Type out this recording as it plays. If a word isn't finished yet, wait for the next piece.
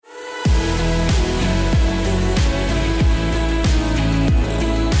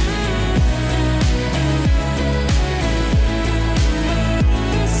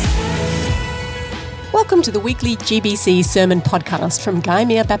Welcome to the weekly GBC Sermon Podcast from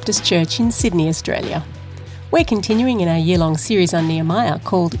Gymea Baptist Church in Sydney, Australia. We're continuing in our year-long series on Nehemiah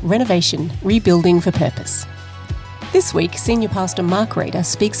called Renovation, Rebuilding for Purpose. This week, Senior Pastor Mark Rader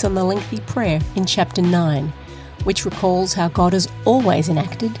speaks on the lengthy prayer in chapter 9, which recalls how God has always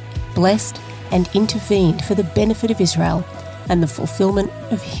enacted, blessed, and intervened for the benefit of Israel and the fulfillment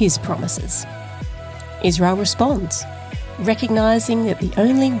of His promises. Israel responds, recognising that the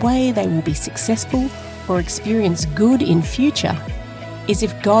only way they will be successful or experience good in future is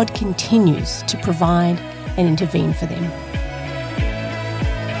if God continues to provide and intervene for them.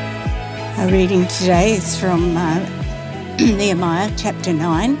 Our reading today is from Nehemiah chapter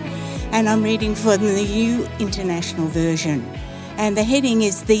 9, and I'm reading from the New International Version. And the heading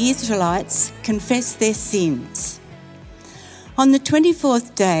is, The Israelites Confess Their Sins. On the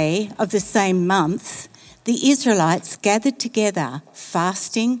 24th day of the same month, the Israelites gathered together,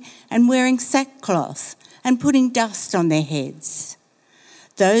 fasting and wearing sackcloth and putting dust on their heads.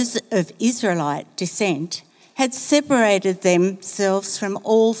 Those of Israelite descent had separated themselves from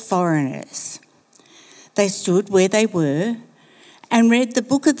all foreigners. They stood where they were and read the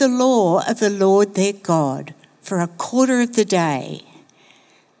book of the law of the Lord their God for a quarter of the day,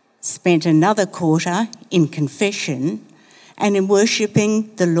 spent another quarter in confession and in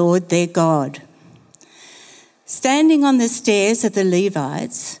worshipping the Lord their God. Standing on the stairs of the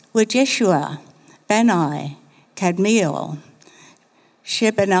Levites were Jeshua, Bani, Kadmiel,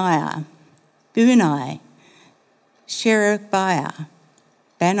 Shebaniah, Bunai, Sherebiah,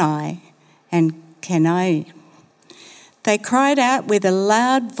 Bani, and Kenai. They cried out with a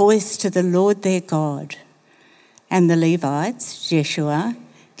loud voice to the Lord their God. And the Levites, Jeshua,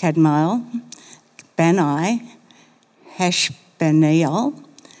 Kadmiel, Bani, Hashbaniel,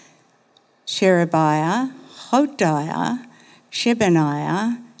 Sherebiah, Hodiah,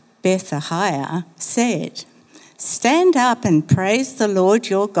 Shebaniah, Bethahiah said, Stand up and praise the Lord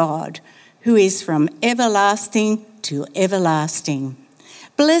your God, who is from everlasting to everlasting.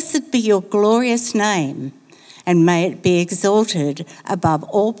 Blessed be your glorious name, and may it be exalted above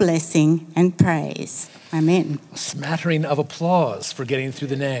all blessing and praise. Amen. A smattering of applause for getting through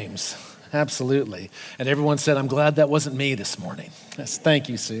the names. Absolutely. And everyone said, I'm glad that wasn't me this morning. Yes, thank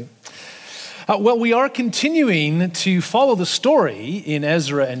you, Sue. Well, we are continuing to follow the story in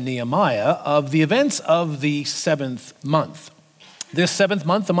Ezra and Nehemiah of the events of the seventh month. This seventh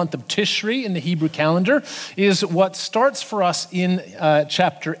month, the month of Tishri in the Hebrew calendar, is what starts for us in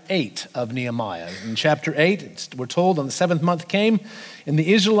chapter 8 of Nehemiah. In chapter 8, we're told on the seventh month came, and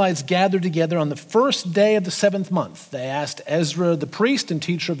the Israelites gathered together on the first day of the seventh month. They asked Ezra, the priest and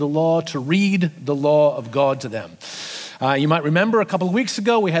teacher of the law, to read the law of God to them. You might remember a couple of weeks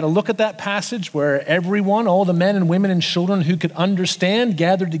ago, we had a look at that passage where everyone, all the men and women and children who could understand,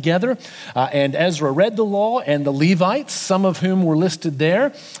 gathered together. And Ezra read the law, and the Levites, some of whom were listed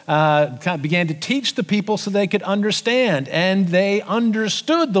there, kind of began to teach the people so they could understand. And they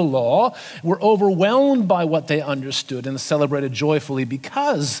understood the law, were overwhelmed by what they understood, and celebrated joyfully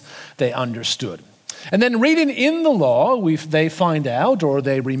because they understood. And then reading in the law, they find out, or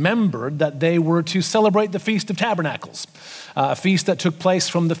they remembered, that they were to celebrate the Feast of Tabernacles, a feast that took place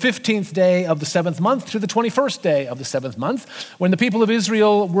from the 15th day of the seventh month to the 21st day of the seventh month, when the people of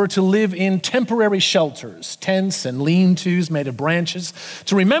Israel were to live in temporary shelters, tents and lean-tos made of branches,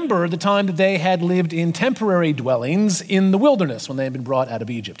 to remember the time that they had lived in temporary dwellings in the wilderness when they had been brought out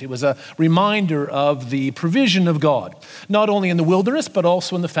of Egypt. It was a reminder of the provision of God, not only in the wilderness, but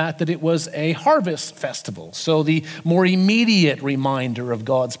also in the fact that it was a harvest festival. So the more immediate reminder of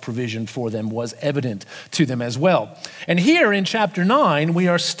God's provision for them was evident to them as well. And here in chapter 9, we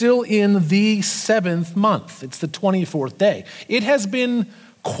are still in the seventh month. It's the 24th day. It has been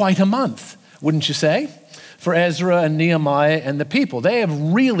quite a month, wouldn't you say, for Ezra and Nehemiah and the people. They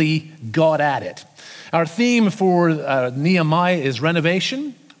have really got at it. Our theme for Nehemiah is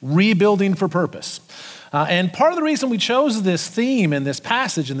renovation, rebuilding for purpose. And part of the reason we chose this theme and this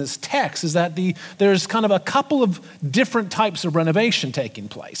passage and this text is that there's kind of a couple of different types of renovation taking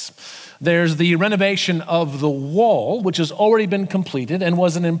place. There's the renovation of the wall, which has already been completed and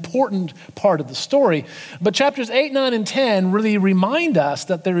was an important part of the story. But chapters 8, 9, and 10 really remind us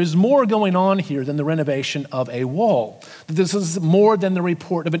that there is more going on here than the renovation of a wall. That this is more than the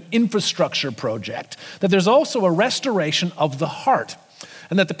report of an infrastructure project. That there's also a restoration of the heart.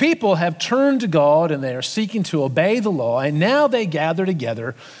 And that the people have turned to God and they are seeking to obey the law, and now they gather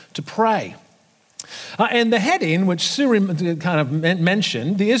together to pray. And the heading, which Sue kind of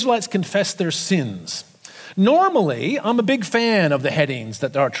mentioned, the Israelites confess their sins. Normally, I'm a big fan of the headings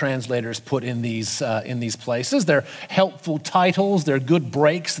that our translators put in these places. They're helpful titles. They're good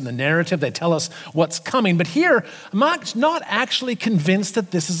breaks in the narrative. They tell us what's coming. But here, I'm not actually convinced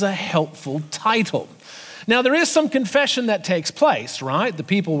that this is a helpful title. Now, there is some confession that takes place, right? The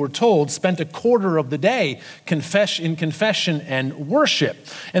people, we're told, spent a quarter of the day in confession and worship.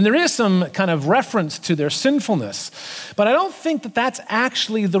 And there is some kind of reference to their sinfulness. But I don't think that that's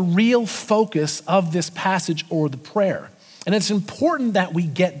actually the real focus of this passage or the prayer. And it's important that we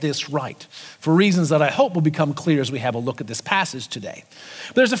get this right for reasons that I hope will become clear as we have a look at this passage today.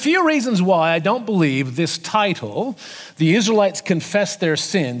 But there's a few reasons why I don't believe this title, The Israelites Confess Their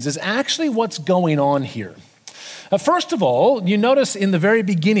Sins, is actually what's going on here. First of all, you notice in the very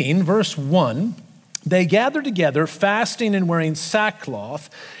beginning, verse 1, they gathered together fasting and wearing sackcloth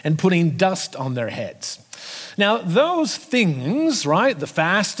and putting dust on their heads. Now, those things, right, the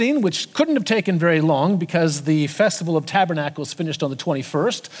fasting, which couldn't have taken very long because the Festival of Tabernacles finished on the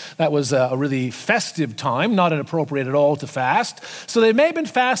 21st. That was a really festive time, not inappropriate at all to fast. So they may have been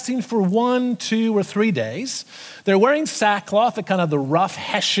fasting for 1, 2, or 3 days. They're wearing sackcloth, the kind of the rough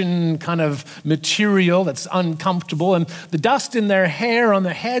Hessian kind of material that's uncomfortable. And the dust in their hair on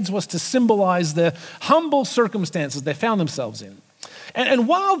their heads was to symbolize the humble circumstances they found themselves in. And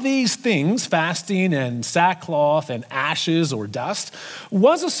while these things, fasting and sackcloth and ashes or dust,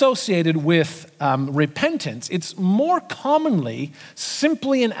 was associated with repentance, it's more commonly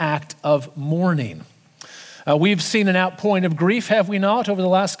simply an act of mourning. We've seen an outpouring of grief, have we not, over the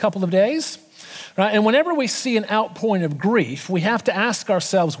last couple of days? Right? And whenever we see an outpouring of grief, we have to ask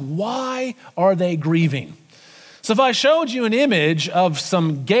ourselves, why are they grieving? So if I showed you an image of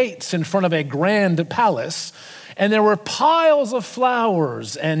some gates in front of a grand palace, and there were piles of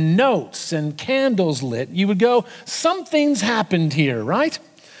flowers and notes and candles lit, you would go, something's happened here, right?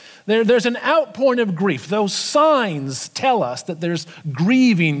 There's an outpouring of grief. Those signs tell us that there's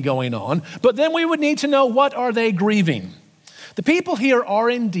grieving going on, but then we would need to know, what are they grieving? The people here are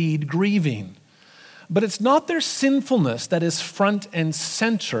indeed grieving, but it's not their sinfulness that is front and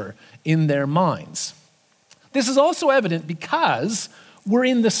center in their minds. This is also evident because we're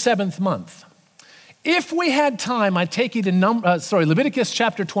in the 7th month. If we had time, I'd take you to Leviticus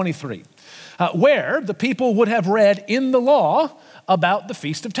chapter 23, where the people would have read in the law about the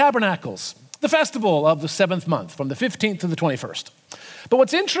Feast of Tabernacles, the festival of the 7th month, from the 15th to the 21st. But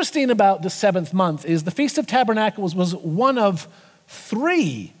what's interesting about the 7th month is the Feast of Tabernacles was one of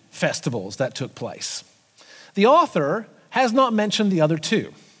 3 festivals that took place. The author has not mentioned the other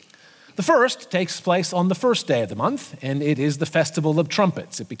 2. The first takes place on the first day of the month, and it is the Festival of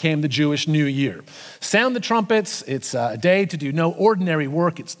Trumpets. It became the Jewish New Year. Sound the trumpets. It's a day to do no ordinary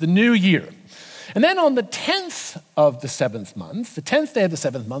work. It's the New Year. And then on the 10th of the 7th month, the 10th day of the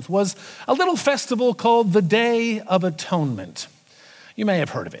 7th month, was a little festival called the Day of Atonement. You may have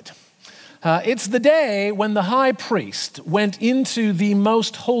heard of it. It's the day when the high priest went into the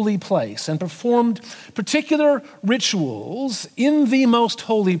most holy place and performed particular rituals in the most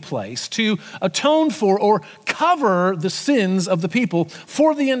holy place to atone for or cover the sins of the people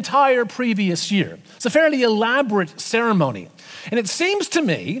for the entire previous year. It's a fairly elaborate ceremony. And it seems to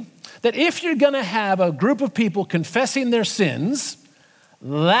me that if you're going to have a group of people confessing their sins,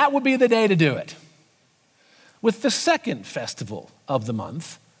 that would be the day to do it. With the second festival of the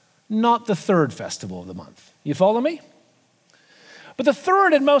month, not the third festival of the month. You follow me? But the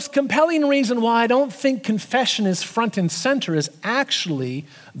third and most compelling reason why I don't think confession is front and center is actually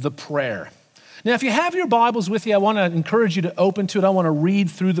the prayer. Now, if you have your Bibles with you, I want to encourage you to open to it. I want to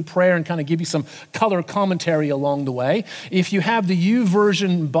read through the prayer and kind of give you some color commentary along the way. If you have the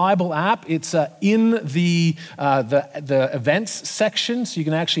YouVersion Bible app, it's in the events section, so you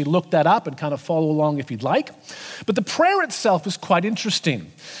can actually look that up and kind of follow along if you'd like. But the prayer itself is quite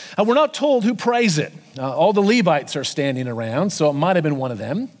interesting. We're not told who prays it. All the Levites are standing around, so it might have been one of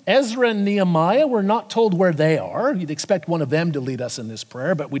them. Ezra and Nehemiah, we're not told where they are. You'd expect one of them to lead us in this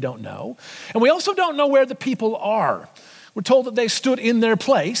prayer, but we don't know. And we also don't know where the people are. We're told that they stood in their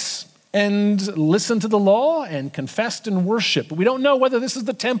place and listened to the law and confessed and worshiped. But we don't know whether this is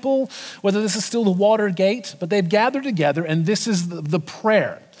the temple, whether this is still the water gate, but they've gathered together, and this is the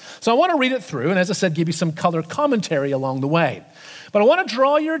prayer. So I want to read it through, and as I said, give you some color commentary along the way. But I want to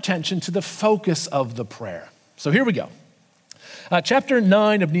draw your attention to the focus of the prayer. So here we go. Chapter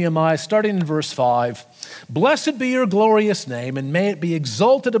 9 of Nehemiah, starting in verse 5. Blessed be your glorious name, and may it be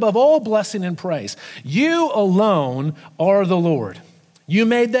exalted above all blessing and praise. You alone are the Lord. You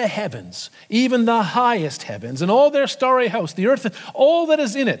made the heavens, even the highest heavens, and all their starry host, the earth, and all that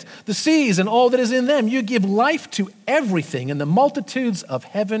is in it, the seas and all that is in them. You give life to everything, and the multitudes of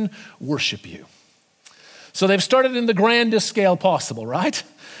heaven worship you. So they've started in the grandest scale possible, right?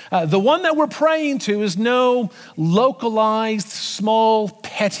 The one that we're praying to is no localized, small,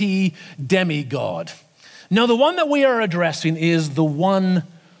 petty demigod. No, the one that we are addressing is the one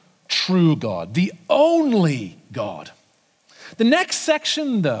true God, the only God. The next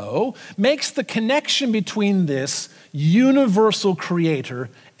section, though, makes the connection between this universal creator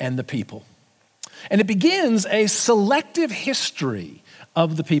and the people. And it begins a selective history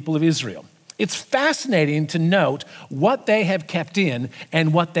of the people of Israel. It's fascinating to note what they have kept in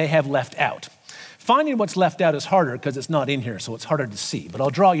and what they have left out. Finding what's left out is harder because it's not in here, so it's harder to see. But I'll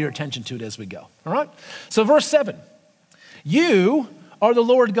draw your attention to it as we go. All right? So verse 7, you are the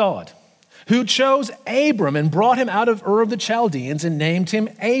Lord God who chose Abram and brought him out of Ur of the Chaldeans and named him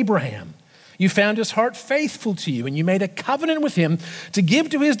Abraham. You found his heart faithful to you, and you made a covenant with him to give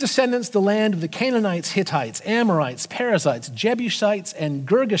to his descendants the land of the Canaanites, Hittites, Amorites, Perizzites, Jebusites, and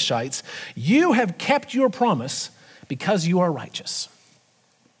Girgashites. You have kept your promise because you are righteous.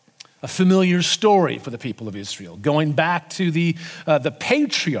 A familiar story for the people of Israel, going back to the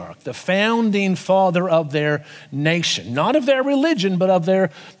patriarch, the founding father of their nation, not of their religion, but of their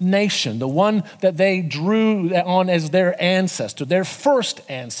nation, the one that they drew on as their ancestor, their first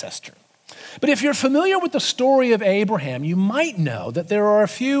ancestor. But if you're familiar with the story of Abraham, you might know that there are a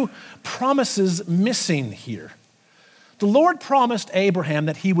few promises missing here. The Lord promised Abraham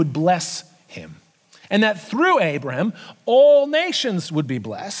that he would bless him, and that through Abraham, all nations would be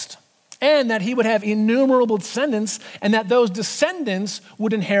blessed, and that he would have innumerable descendants, and that those descendants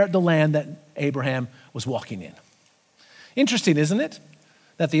would inherit the land that Abraham was walking in. Interesting, isn't it?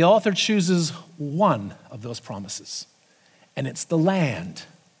 That the author chooses one of those promises, and it's the land.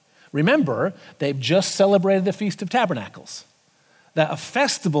 Remember, they've just celebrated the Feast of Tabernacles, a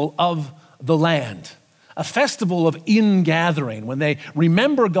festival of the land, a festival of ingathering, when they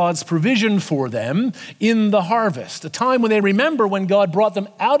remember God's provision for them in the harvest, a time when they remember when God brought them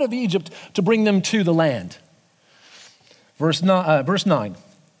out of Egypt to bring them to the land. Verse 9,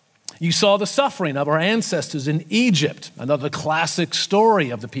 you saw the suffering of our ancestors in Egypt, another classic story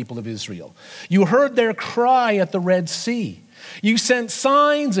of the people of Israel. You heard their cry at the Red Sea. You sent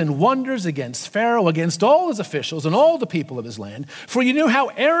signs and wonders against Pharaoh, against all his officials and all the people of his land, for you knew how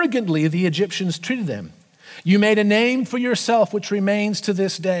arrogantly the Egyptians treated them. You made a name for yourself, which remains to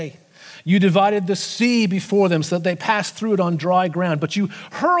this day. You divided the sea before them so that they passed through it on dry ground, but you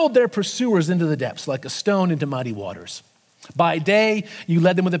hurled their pursuers into the depths like a stone into mighty waters. By day, you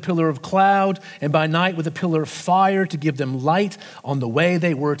led them with a pillar of cloud, and by night with a pillar of fire to give them light on the way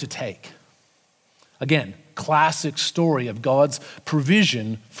they were to take. Again, classic story of God's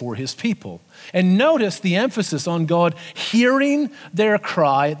provision for his people. And notice the emphasis on God hearing their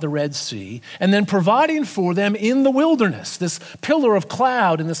cry at the Red Sea and then providing for them in the wilderness, this pillar of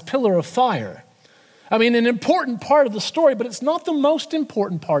cloud and this pillar of fire. I mean, an important part of the story, but it's not the most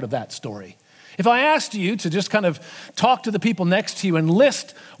important part of that story. If I asked you to just kind of talk to the people next to you and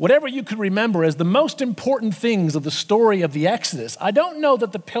list whatever you could remember as the most important things of the story of the Exodus, I don't know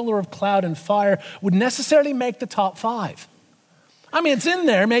that the pillar of cloud and fire would necessarily make the top 5. I mean, it's in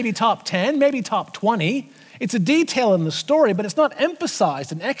there, maybe top 10, maybe top 20. It's a detail in the story, but it's not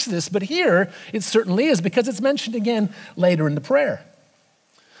emphasized in Exodus. But here, it certainly is because it's mentioned again later in the prayer.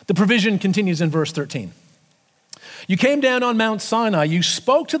 The provision continues in verse 13. You came down on Mount Sinai, you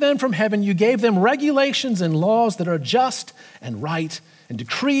spoke to them from heaven, you gave them regulations and laws that are just and right, and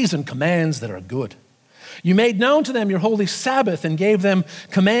decrees and commands that are good. You made known to them your holy Sabbath and gave them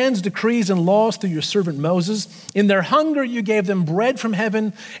commands, decrees, and laws through your servant Moses. In their hunger you gave them bread from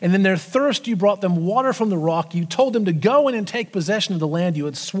heaven, and in their thirst you brought them water from the rock. You told them to go in and take possession of the land you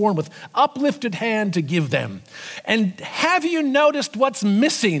had sworn with uplifted hand to give them. And have you noticed what's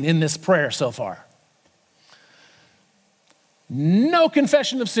missing in this prayer so far? No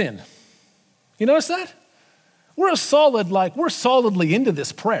confession of sin. You notice that? We're solidly into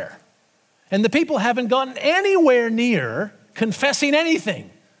this prayer. And the people haven't gotten anywhere near confessing anything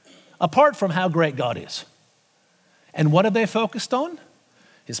apart from how great God is. And what have they focused on?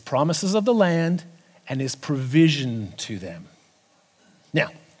 His promises of the land and his provision to them. Now,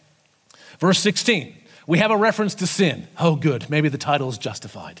 verse 16, we have a reference to sin. Oh, good, maybe the title is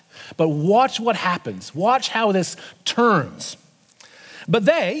justified. But watch what happens. Watch how this turns. But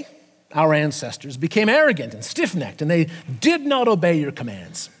they, our ancestors, became arrogant and stiff-necked, and they did not obey your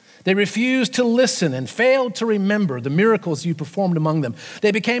commands. They refused to listen and failed to remember the miracles you performed among them.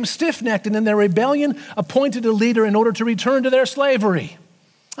 They became stiff-necked and in their rebellion appointed a leader in order to return to their slavery.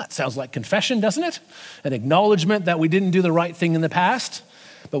 That sounds like confession, doesn't it? An acknowledgement that we didn't do the right thing in the past.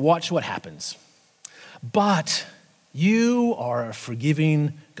 But watch what happens. But you are a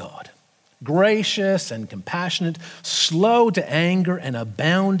forgiving God, gracious and compassionate, slow to anger and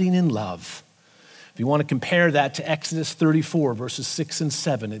abounding in love. If you want to compare that to Exodus 34, verses 6 and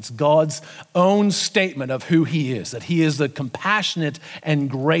 7, it's God's own statement of who he is, that he is the compassionate and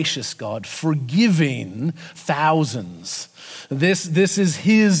gracious God, forgiving thousands. This is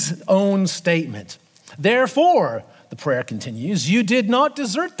his own statement. Therefore, the prayer continues, you did not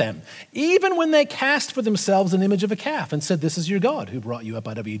desert them, even when they cast for themselves an image of a calf and said, this is your God who brought you up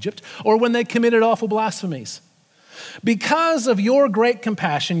out of Egypt, or when they committed awful blasphemies. Because of your great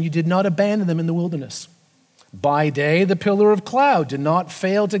compassion, you did not abandon them in the wilderness. By day, the pillar of cloud did not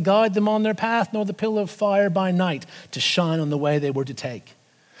fail to guide them on their path, nor the pillar of fire by night to shine on the way they were to take.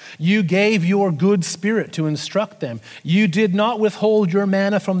 You gave your good spirit to instruct them. You did not withhold your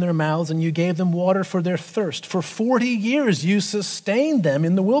manna from their mouths, and you gave them water for their thirst. For 40 years you sustained them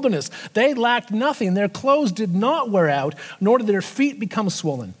in the wilderness. They lacked nothing. Their clothes did not wear out, nor did their feet become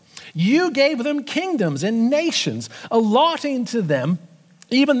swollen. You gave them kingdoms and nations, allotting to them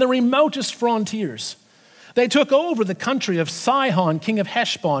even the remotest frontiers. They took over the country of Sihon, king of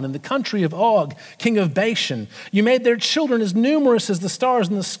Heshbon, and the country of Og, king of Bashan. You made their children as numerous as the stars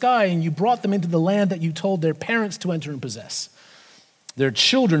in the sky, and you brought them into the land that you told their parents to enter and possess. Their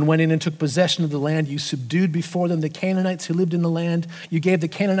children went in and took possession of the land. You subdued before them the Canaanites who lived in the land. You gave the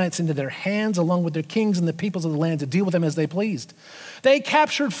Canaanites into their hands, along with their kings and the peoples of the land, to deal with them as they pleased. They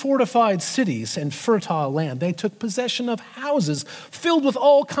captured fortified cities and fertile land. They took possession of houses filled with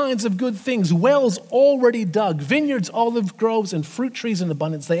all kinds of good things, wells already dug, vineyards, olive groves, and fruit trees in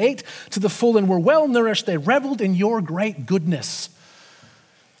abundance. They ate to the full and were well nourished. They reveled in your great goodness.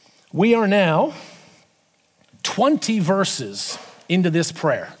 We are now 20 verses into this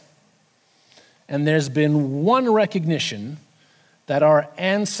prayer. And there's been one recognition that our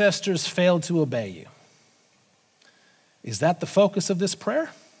ancestors failed to obey you. Is that the focus of this prayer?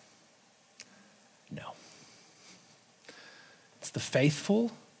 No. It's the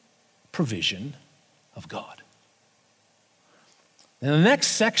faithful provision of God. In the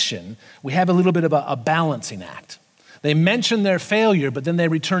next section, we have a little bit of a balancing act. They mention their failure, but then they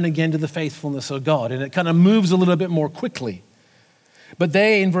return again to the faithfulness of God. And it kind of moves a little bit more quickly. But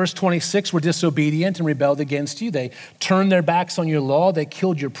they, in verse 26, were disobedient and rebelled against you. They turned their backs on your law. They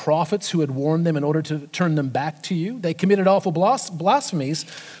killed your prophets who had warned them in order to turn them back to you. They committed awful blasphemies.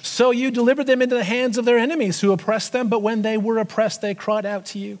 So you delivered them into the hands of their enemies who oppressed them. But when they were oppressed, they cried out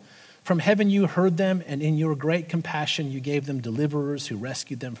to you. From heaven you heard them, and in your great compassion you gave them deliverers who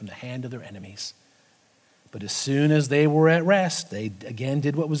rescued them from the hand of their enemies. But as soon as they were at rest, they again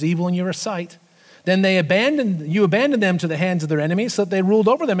did what was evil in your sight. Then you abandoned them to the hands of their enemies so that they ruled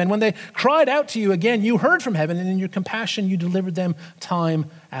over them. And when they cried out to you again, you heard from heaven, and in your compassion you delivered them time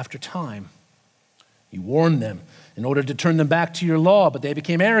after time. You warned them in order to turn them back to your law, but they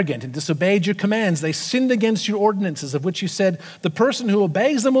became arrogant and disobeyed your commands. They sinned against your ordinances, of which you said, the person who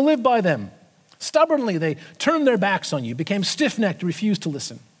obeys them will live by them. Stubbornly, they turned their backs on you, became stiff-necked, refused to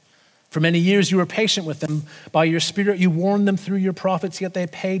listen. For many years you were patient with them. By your spirit you warned them through your prophets, yet they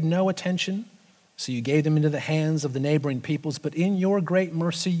paid no attention. So you gave them into the hands of the neighboring peoples, but in your great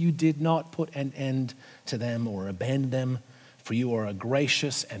mercy you did not put an end to them or abandon them, for you are a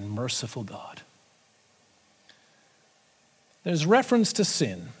gracious and merciful God. There's reference to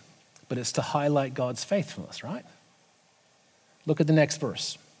sin, but it's to highlight God's faithfulness, right? Look at the next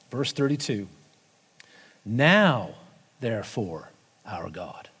verse, verse 32. Now, therefore, our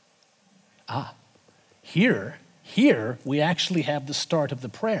God. Here we actually have the start of the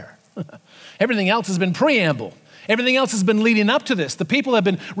prayer. Everything else has been preamble. Everything else has been leading up to this. The people have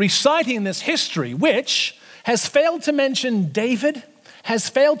been reciting this history, which has failed to mention David, has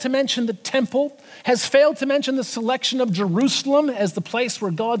failed to mention the temple, has failed to mention the selection of Jerusalem as the place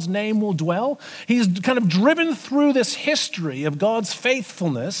where God's name will dwell. He's kind of driven through this history of God's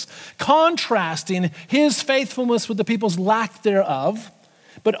faithfulness, contrasting his faithfulness with the people's lack thereof,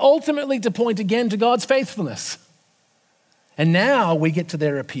 but ultimately to point again to God's faithfulness. And now we get to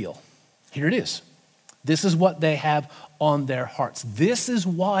their appeal. Here it is. This is what they have on their hearts. This is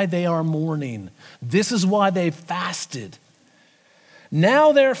why they are mourning. This is why they've fasted.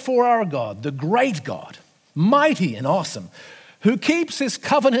 Now, therefore, our God, the great God, mighty and awesome, who keeps his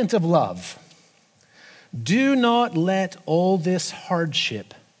covenant of love, do not let all this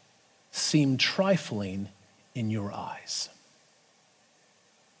hardship seem trifling in your eyes.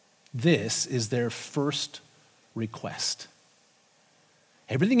 This is their first request.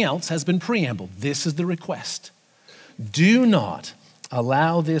 Everything else has been preamble. This is the request. Do not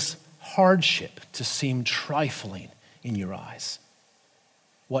allow this hardship to seem trifling in your eyes.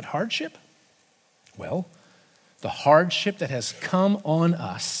 What hardship? Well, the hardship that has come on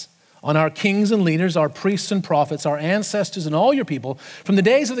us on our kings and leaders, our priests and prophets, our ancestors and all your people, from the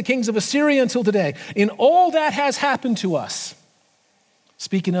days of the kings of Assyria until today, in all that has happened to us,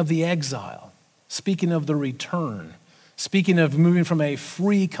 speaking of the exile, speaking of the return, speaking of moving from a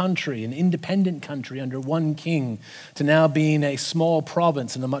free country, an independent country under one king, to now being a small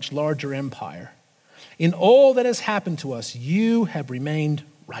province in a much larger empire. In all that has happened to us, you have remained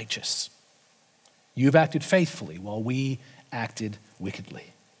righteous. You've acted faithfully while we acted wickedly.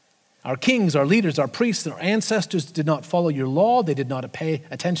 Our kings, our leaders, our priests, and our ancestors did not follow your law. They did not pay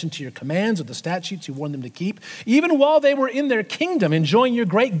attention to your commands or the statutes you warned them to keep. Even while they were in their kingdom, enjoying your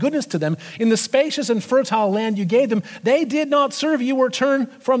great goodness to them, in the spacious and fertile land you gave them, they did not serve you or turn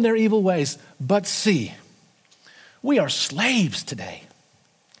from their evil ways. But see, we are slaves today.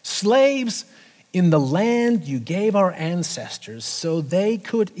 Slaves in the land you gave our ancestors so they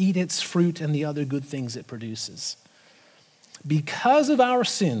could eat its fruit and the other good things it produces. Because of our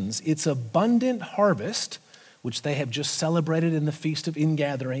sins, its abundant harvest, which they have just celebrated in the Feast of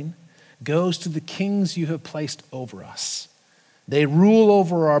Ingathering, goes to the kings you have placed over us. They rule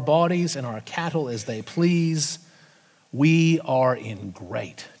over our bodies and our cattle as they please. We are in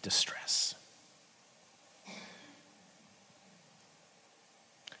great distress.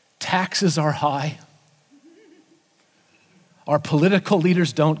 Taxes are high. Our political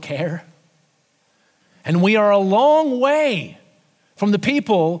leaders don't care. And we are a long way from the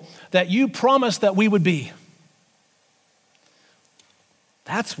people that you promised that we would be.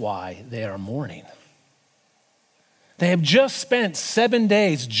 That's why they are mourning. They have just spent 7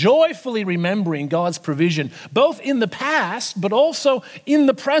 days joyfully remembering God's provision, both in the past, but also in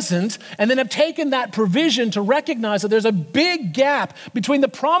the present, and then have taken that provision to recognize that there's a big gap between the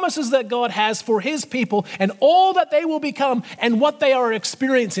promises that God has for his people and all that they will become and what they are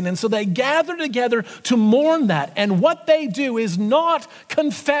experiencing. And so they gather together to mourn that. And what they do is not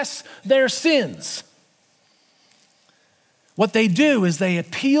confess their sins. What they do is they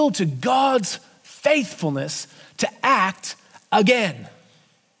appeal to God's faithfulness to act again.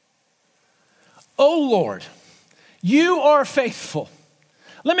 Oh Lord, you are faithful.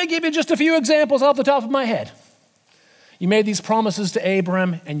 Let me give you just a few examples off the top of my head. You made these promises to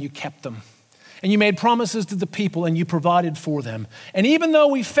Abraham and you kept them. And you made promises to the people and you provided for them. And even though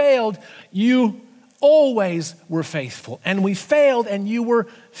we failed, you always were faithful. And we failed and you were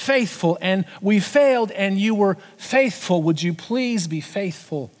faithful. And we failed and you were faithful. Would you please be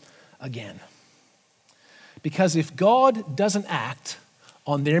faithful again? Because if God doesn't act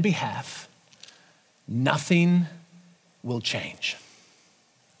on their behalf, nothing will change.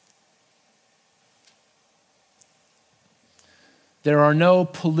 There are no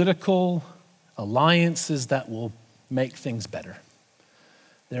political alliances that will make things better.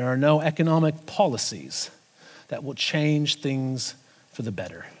 There are no economic policies that will change things for the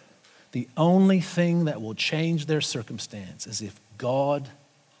better. The only thing that will change their circumstance is if God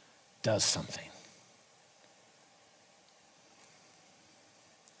does something.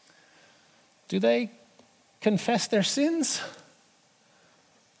 Do they confess their sins?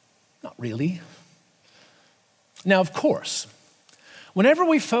 Not really. Now, of course, whenever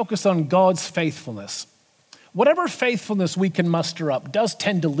we focus on God's faithfulness, whatever faithfulness we can muster up does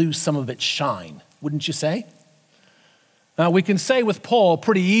tend to lose some of its shine, wouldn't you say? We can say with Paul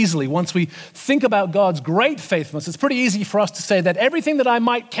pretty easily, once we think about God's great faithfulness, it's pretty easy for us to say that everything that I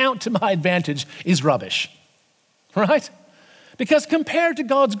might count to my advantage is rubbish, right? Because compared to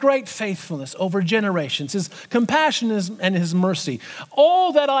God's great faithfulness over generations, his compassion and his mercy,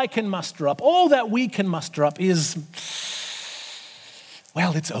 all that I can muster up, all that we can muster up is,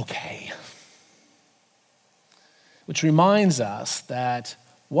 well, it's okay. Which reminds us that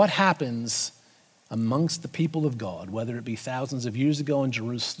what happens amongst the people of God, whether it be thousands of years ago in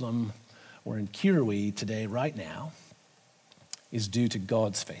Jerusalem or in Kirui today, right now, is due to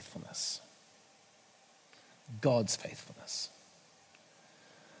God's faithfulness. God's faithfulness.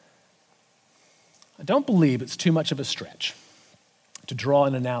 I don't believe it's too much of a stretch to draw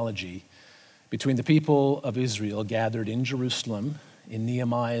an analogy between the people of Israel gathered in Jerusalem in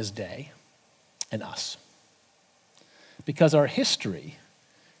Nehemiah's day and us. Because our history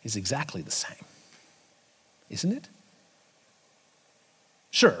is exactly the same, isn't it?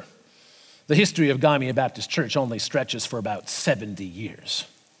 Sure, the history of Gaimea Baptist Church only stretches for about 70 years.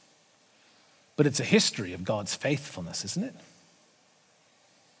 But it's a history of God's faithfulness, isn't it?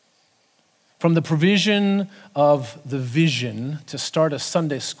 From the provision of the vision to start a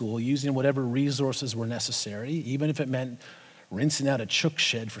Sunday school using whatever resources were necessary, even if it meant rinsing out a chook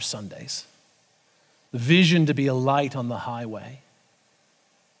shed for Sundays. The vision to be a light on the highway.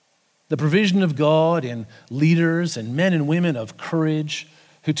 The provision of God in leaders and men and women of courage,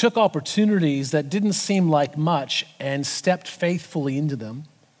 who took opportunities that didn't seem like much and stepped faithfully into them.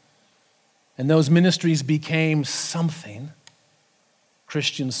 And those ministries became something.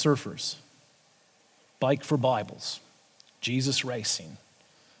 Christian Surfers, Bike for Bibles, Jesus Racing,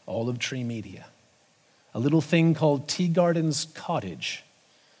 Olive Tree Media, a little thing called Tea Gardens Cottage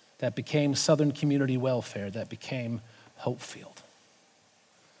that became Southern Community Welfare, that became Hopefield.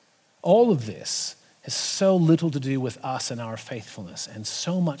 All of this has so little to do with us and our faithfulness and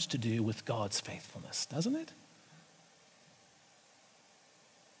so much to do with God's faithfulness, doesn't it?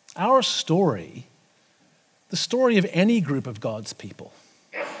 Our story, the story of any group of God's people,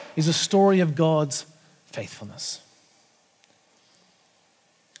 is a story of God's faithfulness.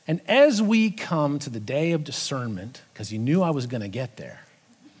 And as we come to the day of discernment, because you knew I was going to get there,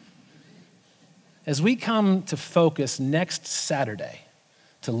 as we come to focus next Saturday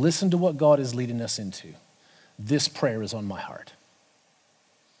to listen to what God is leading us into, this prayer is on my heart.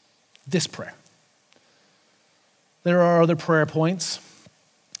 This prayer. There are other prayer points.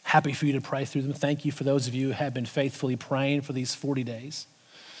 Happy for you to pray through them. Thank you for those of you who have been faithfully praying for these 40 days.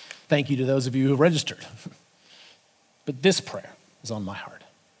 Thank you to those of you who registered. But this prayer is on my heart.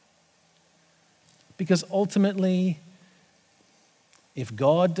 Because ultimately, if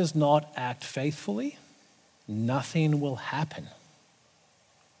God does not act faithfully, nothing will happen.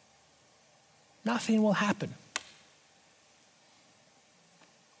 Nothing will happen.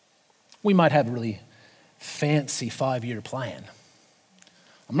 We might have a really fancy 5-year plan.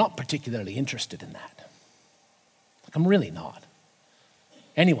 I'm not particularly interested in that. I'm really not.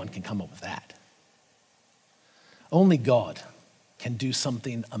 Anyone can come up with that. Only God can do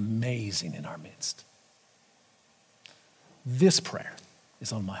something amazing in our midst. This prayer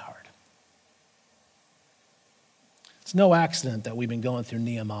is on my heart. It's no accident that we've been going through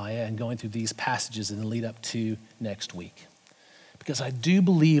Nehemiah and going through these passages in the lead up to next week. Because I do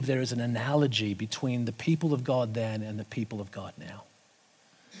believe there is an analogy between the people of God then and the people of God now.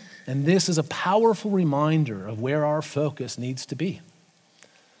 And this is a powerful reminder of where our focus needs to be.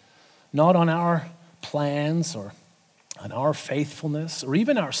 Not on our plans or on our faithfulness or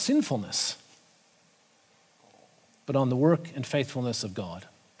even our sinfulness, but on the work and faithfulness of God,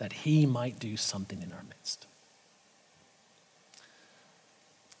 that He might do something in our midst.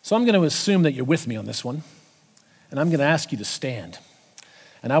 So I'm going to assume that you're with me on this one, and I'm going to ask you to stand.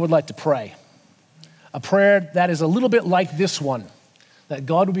 And I would like to pray. A prayer that is a little bit like this one, that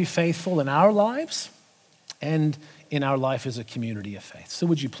God would be faithful in our lives and in our life as a community of faith. So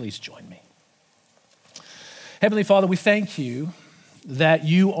would you please join me? Heavenly Father, we thank you that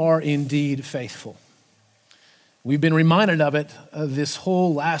you are indeed faithful. We've been reminded of it this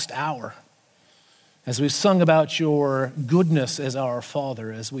whole last hour as we've sung about your goodness as our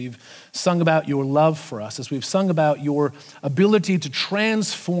Father, as we've sung about your love for us, as we've sung about your ability to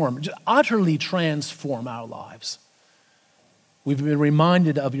transform, utterly transform our lives. We've been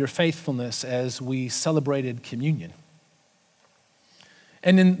reminded of your faithfulness as we celebrated communion.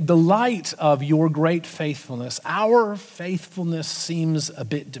 And in the light of your great faithfulness, our faithfulness seems a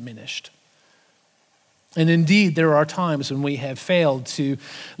bit diminished. And indeed, there are times when we have failed to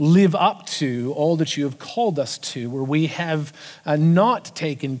live up to all that you have called us to, where we have not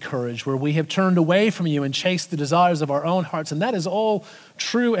taken courage, where we have turned away from you and chased the desires of our own hearts. And that is all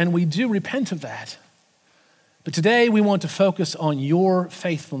true, and we do repent of that. But today we want to focus on your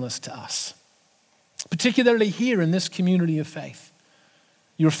faithfulness to us, particularly here in this community of faith.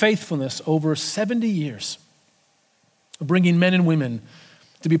 Your faithfulness over 70 years of bringing men and women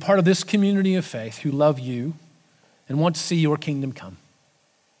to be part of this community of faith who love you and want to see your kingdom come.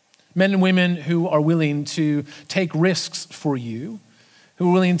 Men and women who are willing to take risks for you, who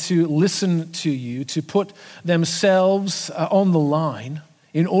are willing to listen to you, to put themselves on the line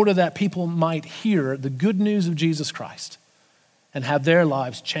in order that people might hear the good news of Jesus Christ and have their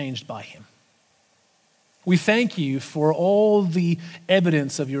lives changed by him. We thank you for all the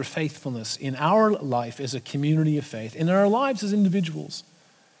evidence of your faithfulness in our life as a community of faith, in our lives as individuals.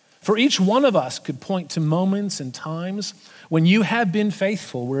 For each one of us could point to moments and times when you have been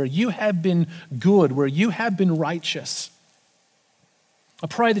faithful, where you have been good, where you have been righteous. I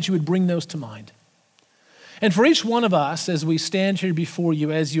pray that you would bring those to mind. And for each one of us, as we stand here before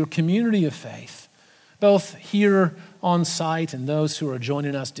you as your community of faith, both here on site and those who are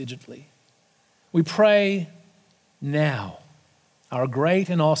joining us digitally, we pray now, our great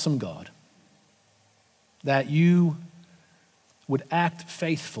and awesome God, that you would act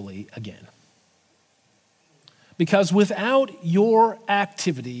faithfully again. Because without your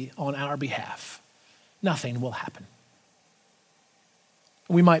activity on our behalf, nothing will happen.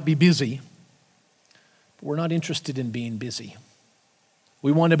 We might be busy, but we're not interested in being busy.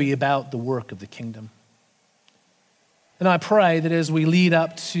 We want to be about the work of the kingdom. And I pray that as we lead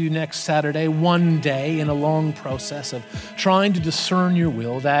up to next Saturday, one day in a long process of trying to discern your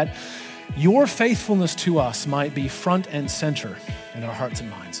will, that your faithfulness to us might be front and center in our hearts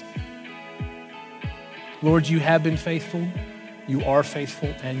and minds. Lord, you have been faithful, you are faithful,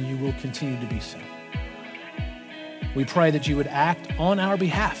 and you will continue to be so. We pray that you would act on our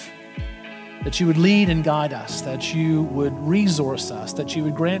behalf, that you would lead and guide us, that you would resource us, that you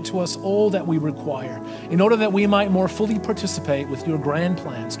would grant to us all that we require in order that we might more fully participate with your grand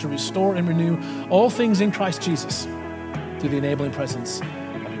plans to restore and renew all things in Christ Jesus through the enabling presence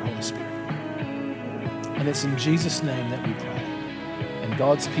of your Holy Spirit. And it's in Jesus' name that we pray. And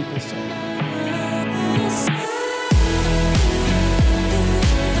God's people say,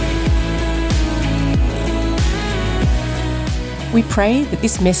 we pray that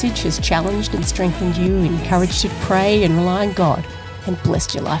this message has challenged and strengthened you, encouraged you to pray and rely on God, and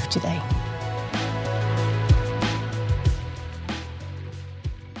blessed your life today.